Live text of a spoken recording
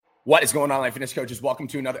What is going on, Life Fitness Coaches? Welcome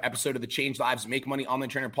to another episode of the Change Lives, Make Money Online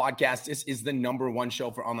Trainer podcast. This is the #1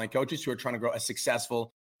 show for online coaches who are trying to grow a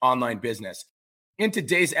successful online business. In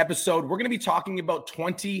today's episode, we're going to be talking about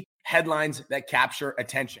 20 headlines that capture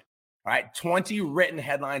attention. All right, 20 written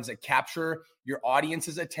headlines that capture your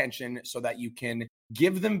audience's attention so that you can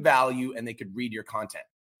give them value and they could read your content.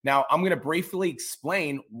 Now, I'm going to briefly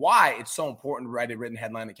explain why it's so important to write a written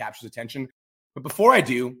headline that captures attention. But before I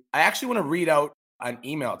do, I actually want to read out an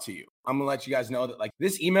email to you. I'm gonna let you guys know that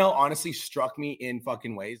this email honestly struck me in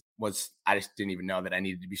fucking ways. I just didn't even know that I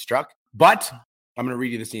needed to be struck. But I'm gonna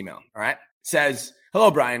read you this email. All right. It says,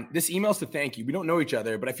 "Hello, Brian. This email's to thank you. We don't know each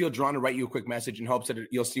other, but I feel drawn to write you a quick message in hopes that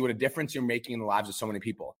you'll see what a difference you're making in the lives of so many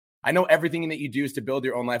people. I know everything that you do is to build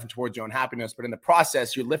your own life and towards your own happiness, but in the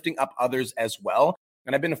process, you're lifting up others as well.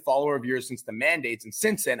 And I've been a follower of yours since the mandates. And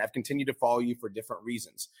since then, I've continued to follow you for different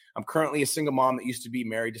reasons. I'm currently a single mom that used to be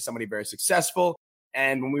married to somebody very successful.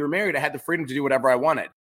 And when we were married, I had the freedom to do whatever I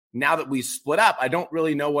wanted. Now that we split up, I don't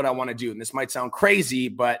really know what I want to do. And this might sound crazy,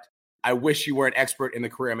 but I wish you were an expert in the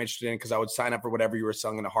career I'm interested in because I would sign up for whatever you were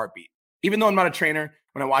selling in a heartbeat. Even though I'm not a trainer,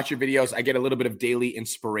 when I watch your videos, I get a little bit of daily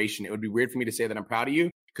inspiration. It would be weird for me to say that I'm proud of you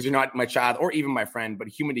because you're not my child or even my friend, but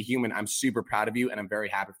human to human, I'm super proud of you and I'm very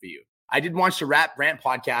happy for you. I did watch the Rant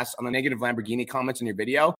podcast on the negative Lamborghini comments in your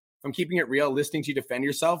video. If I'm keeping it real, listening to you defend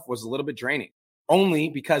yourself was a little bit draining. Only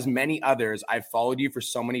because many others, I've followed you for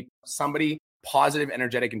somebody positive,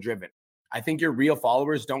 energetic, and driven. I think your real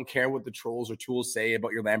followers don't care what the trolls or tools say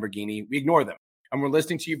about your Lamborghini. We ignore them. And we're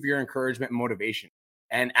listening to you for your encouragement and motivation.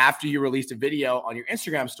 And after you released a video on your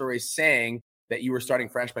Instagram story saying that you were starting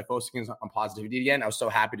fresh by focusing on positivity again, I was so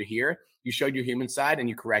happy to hear. You showed your human side and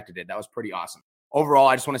you corrected it. That was pretty awesome. Overall,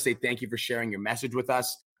 I just want to say thank you for sharing your message with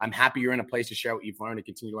us. I'm happy you're in a place to share what you've learned and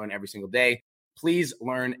continue to learn every single day. Please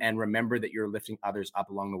learn and remember that you're lifting others up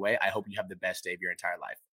along the way. I hope you have the best day of your entire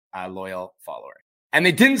life. Loyal follower." And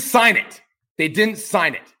they didn't sign it.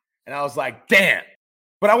 And I was like, damn.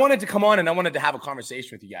 But I wanted to come on and I wanted to have a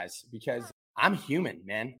conversation with you guys because I'm human,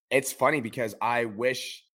 man. It's funny because I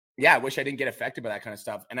wish I didn't get affected by that kind of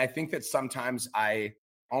stuff. And I think that sometimes I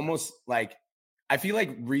feel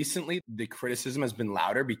like recently the criticism has been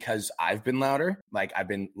louder because I've been louder. Like I've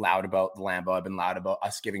been loud about the Lambo. I've been loud about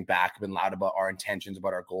us giving back. I've been loud about our intentions,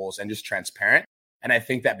 about our goals, and just transparent. And I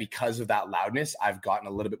think that because of that loudness, I've gotten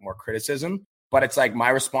a little bit more criticism. But it's like my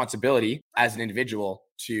responsibility as an individual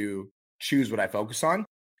to choose what I focus on.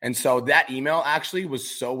 And so that email actually was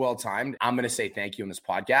so well timed. I'm going to say thank you on this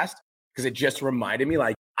podcast because it just reminded me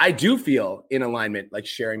I do feel in alignment,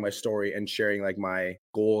 sharing my story and sharing my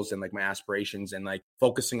goals and my aspirations and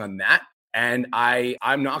focusing on that. And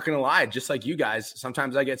I'm not going to lie, just like you guys,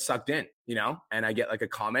 sometimes I get sucked in, and I get a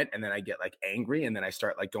comment and then I get angry and then I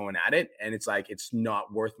start going at it. And it's it's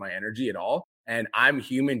not worth my energy at all. And I'm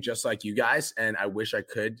human just like you guys. And I wish I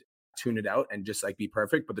could tune it out and just be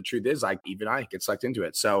perfect. But the truth is even I get sucked into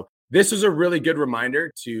it. So this was a really good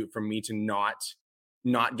reminder for me to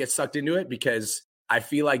not get sucked into it because I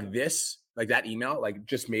feel that email,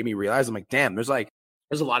 just made me realize I'm damn, there's a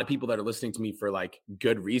lot of people that are listening to me for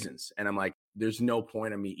good reasons. And I'm there's no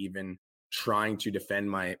point in me even trying to defend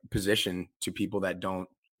my position to people that don't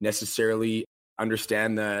necessarily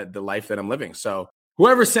understand the life that I'm living. So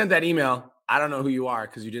whoever sent that email, I don't know who you are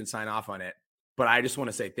because you didn't sign off on it, but I just want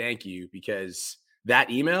to say thank you because that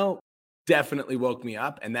email definitely woke me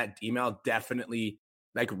up. And that email definitely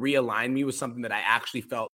realigned me with something that I actually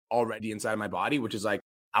felt already inside of my body, which is I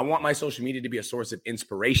want my social media to be a source of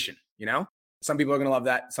inspiration. Some people are going to love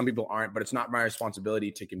that. Some people aren't, but it's not my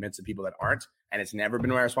responsibility to convince the people that aren't. And it's never been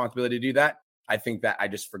my responsibility to do that. I think that I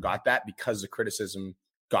just forgot that because the criticism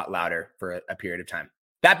got louder for a period of time.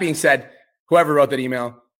 That being said, whoever wrote that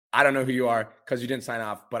email, I don't know who you are because you didn't sign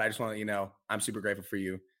off, but I just want to let you know, I'm super grateful for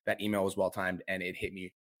you. That email was well timed and it hit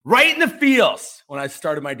me right in the feels when I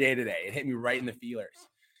started my day today. It hit me right in the feelers.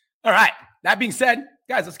 All right. That being said,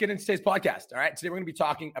 guys, let's get into today's podcast. All right. Today, we're going to be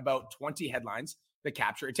talking about 20 headlines that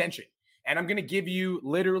capture attention. And I'm going to give you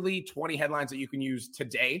literally 20 headlines that you can use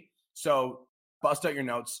today. So bust out your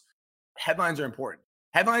notes. Headlines are important.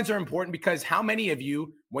 Headlines are important because how many of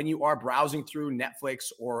you, when you are browsing through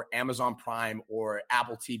Netflix or Amazon Prime or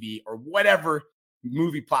Apple TV or whatever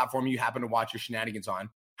movie platform you happen to watch your shenanigans on,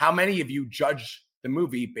 how many of you judge the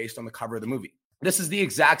movie based on the cover of the movie? This is the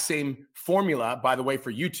exact same formula, by the way,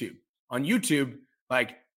 for YouTube. On YouTube,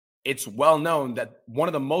 it's well known that one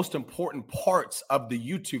of the most important parts of the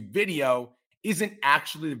YouTube video isn't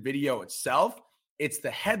actually the video itself. It's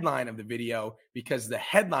the headline of the video, because the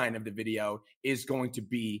headline of the video is going to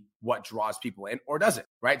be what draws people in or doesn't,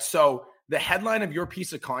 right? So the headline of your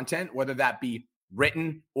piece of content, whether that be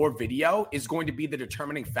written or video, is going to be the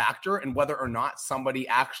determining factor in whether or not somebody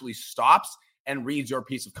actually stops and reads your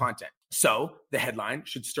piece of content. So the headline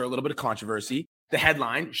should stir a little bit of controversy. The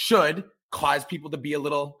headline should cause people to be a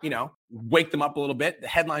little, wake them up a little bit. The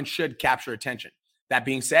headline should capture attention. That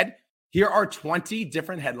being said, here are 20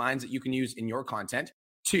 different headlines that you can use in your content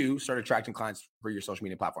to start attracting clients for your social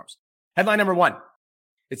media platforms. Headline number 1,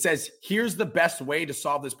 it says, here's the best way to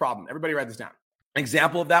solve this problem. Everybody write this down. An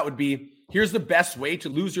example of that would be, here's the best way to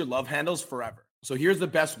lose your love handles forever. So here's the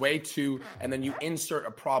best way to, and then you insert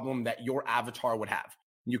a problem that your avatar would have.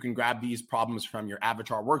 You can grab these problems from your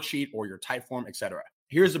avatar worksheet or your Typeform, etc.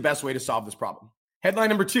 Here's the best way to solve this problem. Headline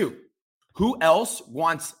number 2, who else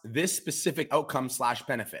wants this specific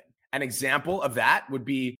outcome/benefit? An example of that would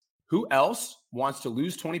be, who else wants to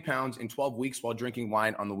lose 20 pounds in 12 weeks while drinking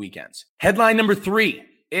wine on the weekends? Headline number 3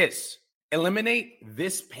 is, eliminate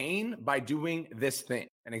this pain by doing this thing.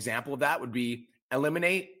 An example of that would be,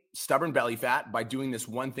 eliminate stubborn belly fat by doing this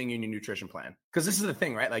one thing in your nutrition plan. Because this is the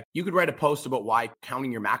thing, right? Like, you could write a post about why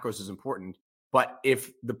counting your macros is important, but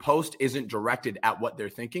if the post isn't directed at what they're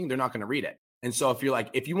thinking, they're not going to read it. And so if you're like,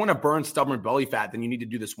 if you want to burn stubborn belly fat, then you need to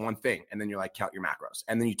do this one thing. And then you're like, count your macros.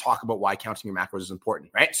 And then you talk about why counting your macros is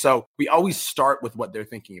important, right? So we always start with what they're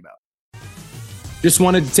thinking about. Just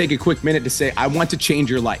wanted to take a quick minute to say, I want to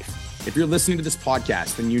change your life. If you're listening to this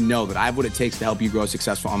podcast, then you know that I have what it takes to help you grow a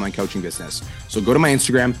successful online coaching business. So go to my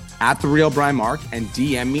Instagram @TheRealBrianMark and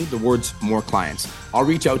DM me the words more clients. I'll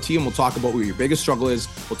reach out to you and we'll talk about what your biggest struggle is.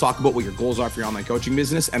 We'll talk about what your goals are for your online coaching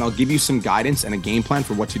business, and I'll give you some guidance and a game plan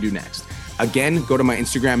for what to do next. Again, go to my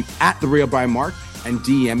Instagram @TheRealBrianMark and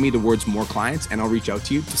DM me the words more clients, and I'll reach out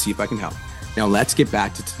to you to see if I can help. Now let's get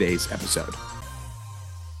back to today's episode.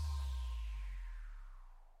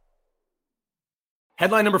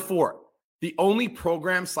 Headline number 4, the only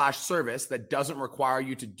program/service that doesn't require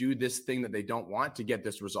you to do this thing that they don't want to get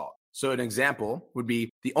this result. So an example would be,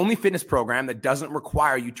 the only fitness program that doesn't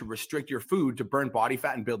require you to restrict your food to burn body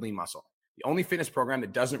fat and build lean muscle. The only fitness program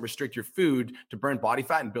that doesn't restrict your food to burn body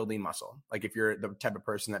fat and build lean muscle. Like if you're the type of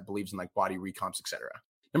person that believes in like body recomps, etc.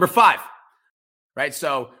 Number 5, right?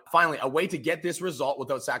 So finally, a way to get this result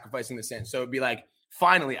without sacrificing the sin. So it'd be like,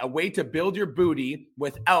 finally, a way to build your booty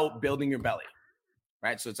without building your belly.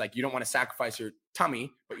 Right? So it's like, you don't want to sacrifice your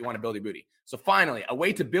tummy, but you want to build your booty. So finally, a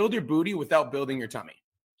way to build your booty without building your tummy.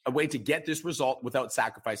 A way to get this result without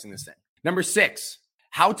sacrificing this thing. Number 6,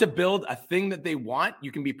 how to build a thing that they want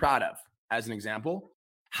you can be proud of. As an example,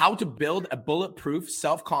 how to build a bulletproof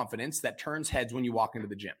self-confidence that turns heads when you walk into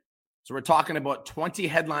the gym. So we're talking about 20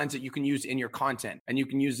 headlines that you can use in your content. And you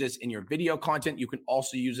can use this in your video content. You can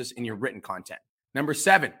also use this in your written content. Number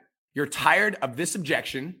 7, you're tired of this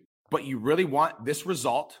objection, but you really want this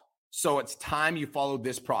result, so it's time you follow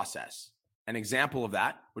this process. An example of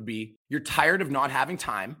that would be, you're tired of not having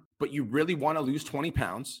time, but you really want to lose 20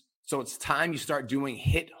 pounds, so it's time you start doing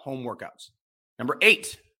HIIT home workouts. Number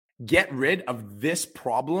 8, get rid of this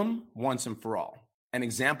problem once and for all. An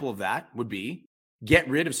example of that would be, get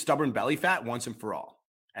rid of stubborn belly fat once and for all.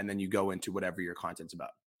 And then you go into whatever your content's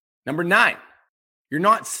about. Number 9, you're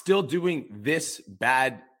not still doing this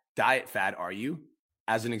bad diet fad, are you?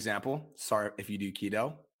 As an example, sorry if you do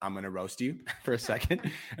keto, I'm going to roast you for a second.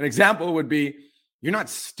 An example would be, you're not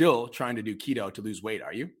still trying to do keto to lose weight,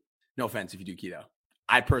 are you? No offense if you do keto.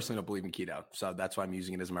 I personally don't believe in keto, so that's why I'm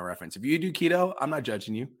using it as my reference. If you do keto, I'm not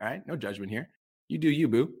judging you, all right? No judgment here. You do you,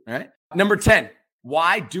 boo, all right? Number 10,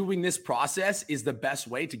 why doing this process is the best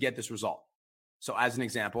way to get this result. So as an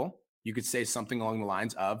example, you could say something along the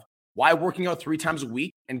lines of, why working out 3 times a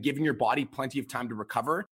week and giving your body plenty of time to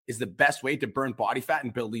recover is the best way to burn body fat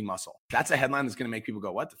and build lean muscle. That's a headline that's going to make people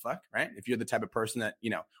go, what the fuck, right? If you're the type of person that,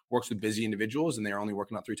 works with busy individuals and they're only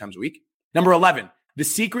working out 3 times a week. Number 11, the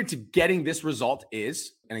secret to getting this result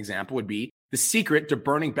is, an example would be, the secret to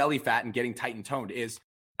burning belly fat and getting tight and toned is,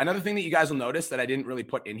 another thing that you guys will notice that I didn't really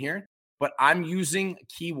put in here, but I'm using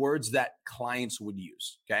keywords that clients would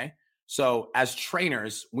use, okay? So as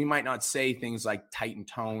trainers, we might not say things like tight and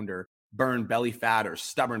toned or burn belly fat or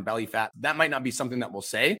stubborn belly fat. That might not be something that we'll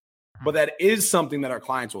say, but that is something that our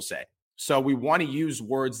clients will say. So we want to use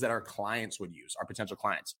words that our clients would use, our potential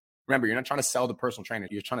clients. Remember, you're not trying to sell the personal trainer.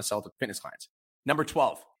 You're trying to sell the fitness clients. Number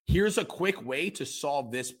 12, here's a quick way to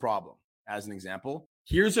solve this problem. As an example,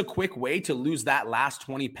 here's a quick way to lose that last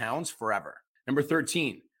 20 pounds forever. Number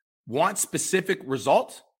 13, want specific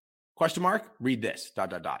result? Question mark, read this, ...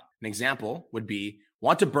 An example would be,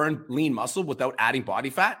 want to burn lean muscle without adding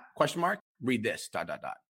body fat? Question mark, read this, ...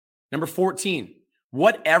 Number 14,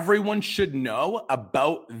 what everyone should know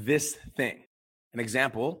about this thing. An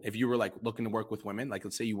example, if you were like looking to work with women, like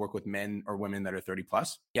let's say you work with men or women that are 30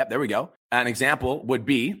 plus. Yep, there we go. An example would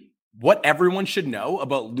be what everyone should know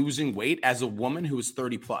about losing weight as a woman who is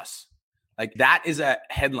 30 plus. Like that is a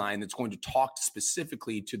headline that's going to talk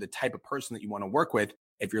specifically to the type of person that you want to work with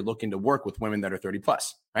if you're looking to work with women that are 30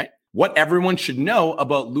 plus, right? What everyone should know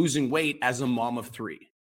about losing weight as a mom of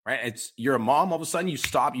 3, right? You're a mom, all of a sudden you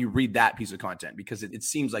stop, you read that piece of content because it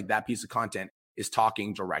seems like that piece of content is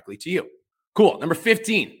talking directly to you. Cool. Number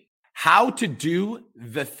 15, how to do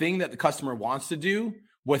the thing that the customer wants to do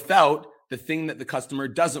without the thing that the customer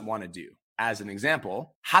doesn't want to do. As an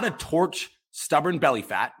example, how to torch stubborn belly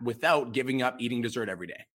fat without giving up eating dessert every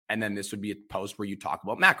day. And then this would be a post where you talk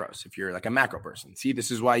about macros if you're like a macro person. See,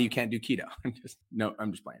 this is why you can't do keto.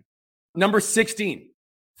 I'm just playing. Number 16,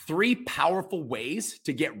 3 powerful ways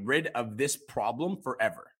to get rid of this problem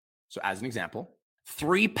forever. So as an example,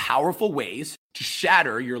 3 powerful ways to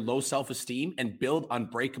shatter your low self-esteem and build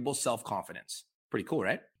unbreakable self-confidence. Pretty cool,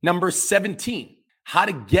 right? Number 17, how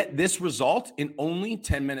to get this result in only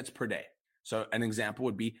 10 minutes per day. So an example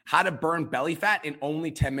would be how to burn belly fat in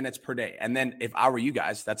only 10 minutes per day. And then if I were you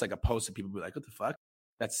guys, that's like a post that people would be like, what the fuck?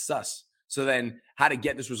 That's sus. So then how to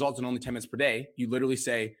get this result in only 10 minutes per day, you literally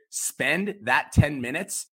say, spend that 10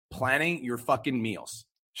 minutes planning your fucking meals.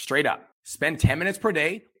 Straight up. Spend 10 minutes per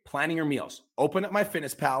day planning your meals. Open up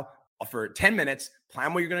MyFitnessPal for 10 minutes,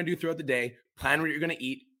 plan what you're going to do throughout the day, plan what you're going to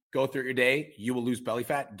eat, go through your day. You will lose belly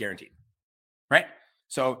fat, guaranteed. Right?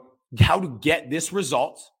 So how to get this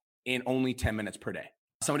result in only 10 minutes per day.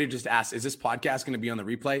 Somebody just asked, is this podcast going to be on the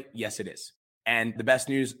replay? Yes, it is. And the best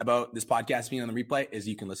news about this podcast being on the replay is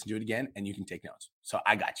you can listen to it again and you can take notes. So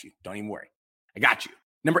I got you. Don't even worry. I got you.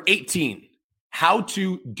 Number 18, how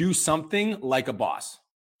to do something like a boss.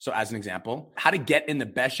 So as an example, how to get in the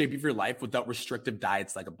best shape of your life without restrictive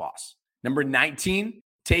diets like a boss. Number 19,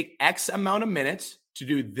 take X amount of minutes to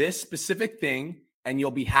do this specific thing and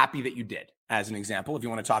you'll be happy that you did. As an example, if you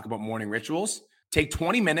want to talk about morning rituals, take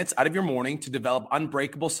 20 minutes out of your morning to develop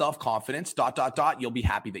unbreakable self-confidence, ... You'll be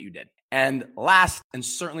happy that you did. And last, and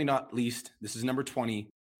certainly not least, this is number 20,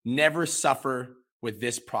 never suffer with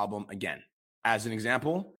this problem again. As an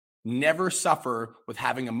example, never suffer with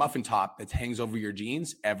having a muffin top that hangs over your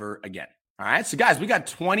jeans ever again. All right. So guys, we got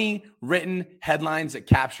 20 written headlines that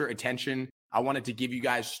capture attention. I wanted to give you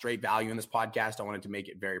guys straight value in this podcast. I wanted to make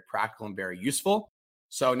it very practical and very useful.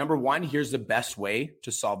 So number 1, here's the best way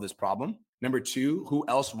to solve this problem. Number 2, who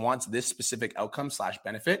else wants this specific outcome /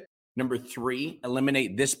 benefit? Number 3,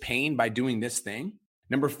 eliminate this pain by doing this thing.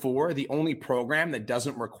 Number 4, the only program that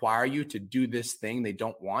doesn't require you to do this thing they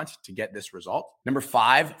don't want to get this result. Number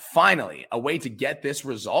 5, finally, a way to get this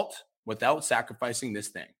result without sacrificing this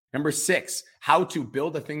thing. Number 6, how to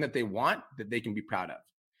build a thing that they want that they can be proud of.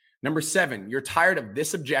 Number 7, you're tired of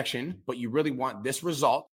this objection, but you really want this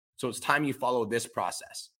result. So it's time you follow this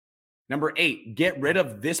process. Number 8, get rid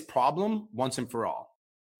of this problem once and for all.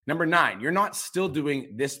 Number 9, you're not still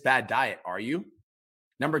doing this bad diet, are you?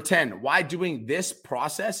 Number 10, why doing this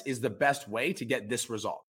process is the best way to get this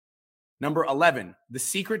result. Number 11, the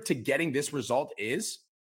secret to getting this result is.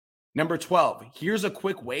 Number 12, here's a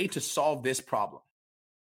quick way to solve this problem.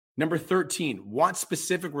 Number 13, want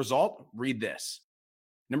specific result? Read this.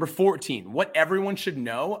 Number 14, what everyone should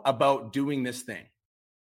know about doing this thing.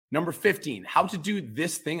 Number 15, how to do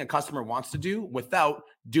this thing a customer wants to do without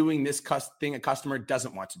doing this thing a customer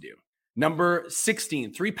doesn't want to do. Number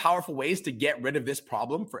 16, 3 powerful ways to get rid of this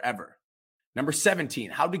problem forever. Number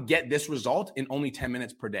 17, how to get this result in only 10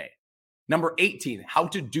 minutes per day. Number 18, how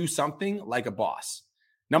to do something like a boss.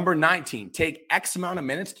 Number 19, take X amount of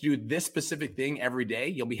minutes to do this specific thing every day.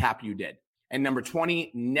 You'll be happy you did. And number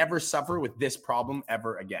 20, never suffer with this problem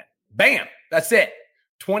ever again. Bam, that's it.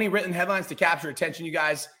 20 written headlines to capture attention, you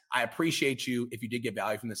guys. I appreciate you. If you did get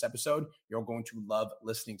value from this episode, you're going to love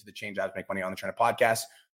listening to the Change Lives Make Money on the Trainer podcast.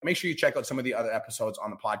 Make sure you check out some of the other episodes on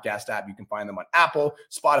the podcast app. You can find them on Apple,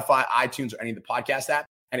 Spotify, iTunes, or any of the podcast app.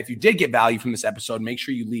 And if you did get value from this episode, make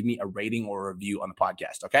sure you leave me a rating or a review on the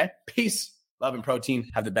podcast, okay? Peace, love, and protein.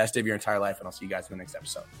 Have the best day of your entire life, and I'll see you guys in the next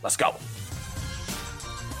episode. Let's go.